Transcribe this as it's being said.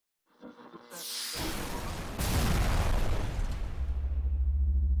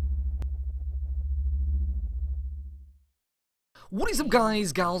What is up,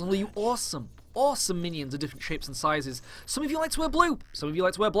 guys, gals, and all you awesome minions of different shapes and sizes. Some of you like to wear blue, some of you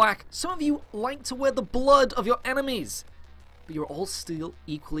like to wear black, some of you like to wear the blood of your enemies. But you're all still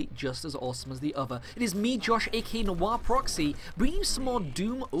equally just as awesome as the other. It is me, Josh, aka Noir Proxy, bringing you some more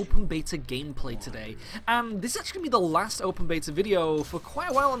Doom Open Beta gameplay today. And this is actually going to be the last Open Beta video for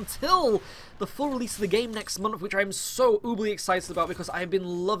quite a while until the full release of the game next month, which I'm so uberly excited about because I've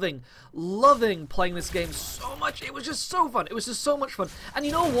been loving playing this game so much. It was just so fun. It was just so much fun. And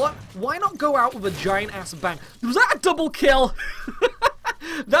you know what? Why not go out with a giant-ass bang? Was that a double kill?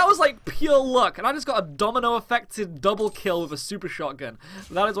 That was like pure luck, and I just got a domino-affected double kill with a super shotgun.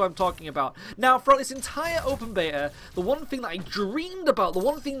 That is what I'm talking about. Now, throughout this entire open beta, the one thing that I dreamed about, the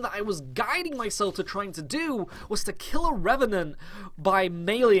one thing that I was guiding myself to trying to do, was to kill a Revenant by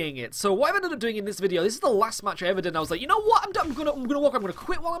meleeing it. So what I've ended up doing in this video, this is the last match I ever did, and I was like, you know what, I'm gonna walk, I'm gonna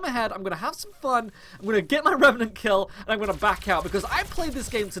quit while I'm ahead, I'm gonna have some fun, I'm gonna get my Revenant kill, and I'm gonna back out, because I played this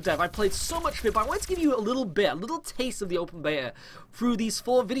game to death. I played so much of it, but I wanted to give you a little taste of the open beta through these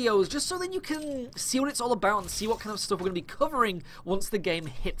 4 videos, just so then you can see what it's all about and see what kind of stuff we're going to be covering once the game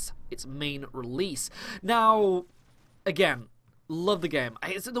hits its main release. Now, again, love the game.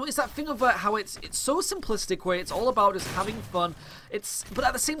 It's that thing of how it's so simplistic, where it's all about just having fun. But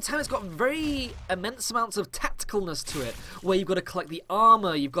at the same time, it's got very immense amounts of tacticalness to it, where you've got to collect the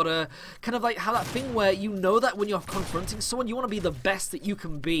armor, you've got to kind of like have that thing where you know that when you're confronting someone, you want to be the best that you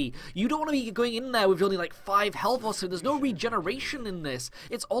can be. You don't want to be going in there with only like 5 health or so. There's no regeneration in this.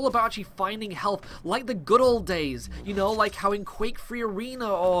 It's all about actually finding health, like the good old days, you know, like how in Quake 3 Arena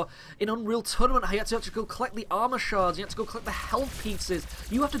or in Unreal Tournament, how you had to actually go collect the armor shards, you had to go collect the health pieces.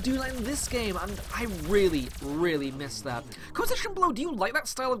 You have to do that in this game, and I really miss that. Comment section below, do you like that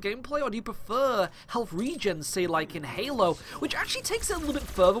style of gameplay, or do you prefer health regen, say like in Halo, which actually takes it a little bit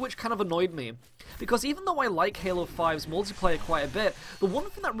further, which kind of annoyed me. Because even though I like Halo 5's multiplayer quite a bit, the one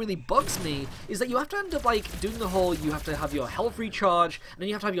thing that really bugs me is that you have to end up like doing the whole, you have to have your health recharge, and then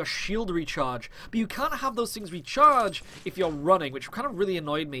you have to have your shield recharge, but you can't have those things recharge if you're running, which kind of really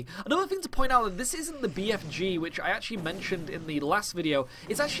annoyed me. Another thing to point out, that this isn't the BFG, which I actually mentioned in the last video.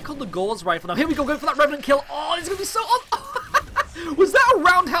 It's actually called the Gauze Rifle. Now here we go, going for that Revenant kill. Oh, it's gonna be so Was that a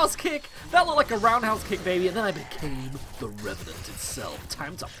roundhouse kick? That looked like a roundhouse kick, baby, and then I became the Revenant itself.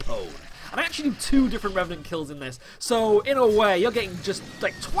 Time to pwn. And I actually do 2 different Revenant kills in this, so in a way, you're getting just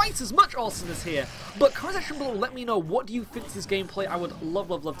like twice as much awesomeness here. But comment section below, let me know, what do you think to this gameplay? I would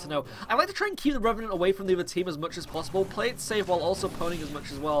love to know. I like to try and keep the Revenant away from the other team as much as possible, play it safe while also pwning as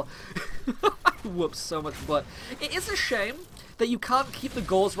much as well. Whoops, so much butt. It is a shame that you can't keep the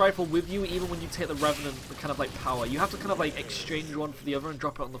Gauze Rifle with you even when you take the Revenant kind of like power. You have to kind of like exchange one for the other and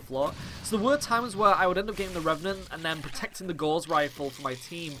drop it on the floor. So there were times where I would end up getting the Revenant and then protecting the Gauze Rifle for my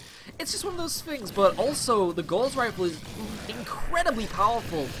team. It's just one of those things, but also the Gauze Rifle is incredibly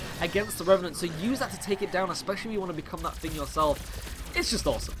powerful against the Revenant, so use that to take it down, especially if you want to become that thing yourself. It's just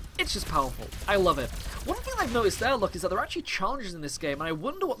awesome. It's just powerful. I love it. One thing I've noticed there, look, is that there are actually challenges in this game, and I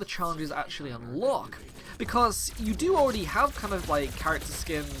wonder what the challenges actually unlock. Because you do already have kind of like character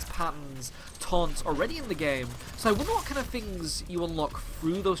skins, patterns, taunts already in the game. So I wonder what kind of things you unlock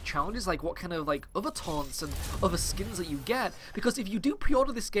through those challenges, like what kind of like other taunts and other skins that you get. Because if you do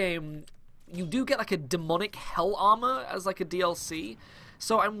pre-order this game, you do get like a demonic hell armor as like a DLC.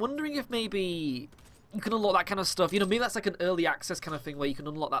 So I'm wondering if maybe you can unlock that kind of stuff. You know, maybe that's like an early access kind of thing where you can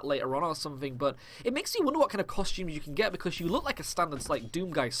unlock that later on or something, but it makes you wonder what kind of costumes you can get, because you look like a standard like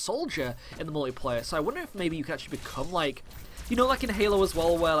Doom guy soldier in the multiplayer. So I wonder if maybe you can actually become like, you know, like in Halo as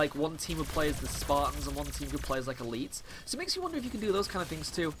well, where like one team would play as the Spartans and one team would play as like elites. So it makes you wonder if you can do those kind of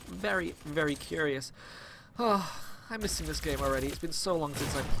things too. Very curious. Oh, I'm missing this game already. It's been so long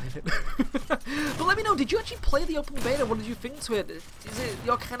since I played it. But let me know, did you actually play the open beta? What did you think to it? Is it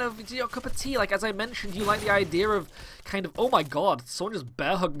your cup of tea? Like, as I mentioned, do you like the idea of kind of, oh my god, someone just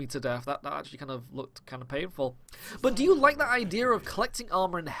bear hugged me to death. That actually kind of looked kind of painful. But do you like that idea of collecting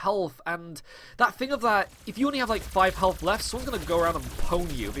armor and health, and that thing of that, if you only have like 5 health left, someone's going to go around and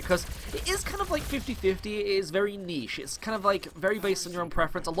pwn you? Because it is kind of like 50-50. It is very niche. It's kind of like very based on your own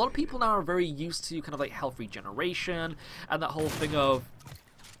preference. A lot of people now are very used to kind of like health regeneration, and that whole thing of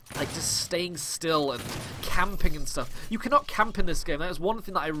like just staying still and camping and stuff. You cannot camp in this game. That is one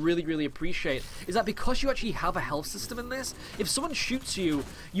thing that I really appreciate, is that because you actually have a health system in this, if someone shoots you,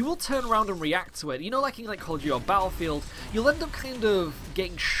 you will turn around and react to it. You know, like in like Call of Duty or Battlefield, you'll end up kind of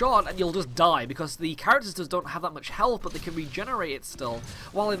getting shot and you'll just die because the characters just don't have that much health, but they can regenerate it still.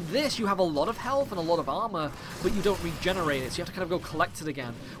 While in this, you have a lot of health and a lot of armor, but you don't regenerate it, so you have to kind of go collect it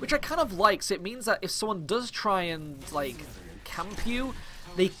again, which I kind of like. So it means that if someone does try and like camp you,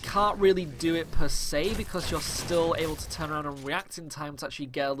 they can't really do it per se because you're still able to turn around and react in time to actually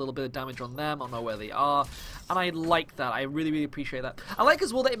get a little bit of damage on them or know where they are. And I like that. I really, really appreciate that. I like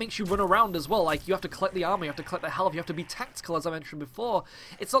as well that it makes you run around as well. Like, you have to collect the armor, you have to collect the health, you have to be tactical, as I mentioned before.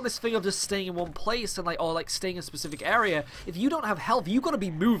 It's not this thing of just staying in one place and, like, or, like, staying in a specific area. If you don't have health, you gotta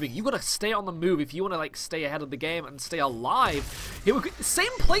be moving. You gotta stay on the move if you want to, like, stay ahead of the game and stay alive.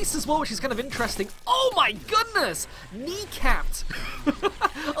 Same place as well, which is kind of interesting. Oh my goodness! Kneecapped!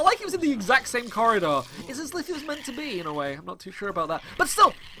 I like it was in the exact same corridor. It's as if it was meant to be, in a way. I'm not too sure about that. But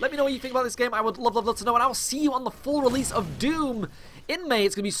still, let me know what you think about this game. I would love, love, love to know, and I will see you on the full release of Doom in May.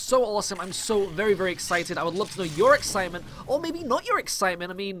 It's going to be so awesome. I'm so very, very excited. I would love to know your excitement, or maybe not your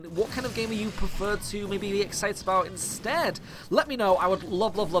excitement. I mean, what kind of game are you prefer to maybe be excited about instead? Let me know. I would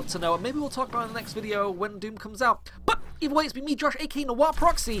love, love, love to know, and maybe we'll talk about it in the next video when Doom comes out. But either way, it's been me, Josh, aka Noir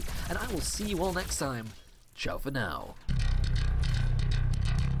Proxy, and I will see you all next time. Ciao for now.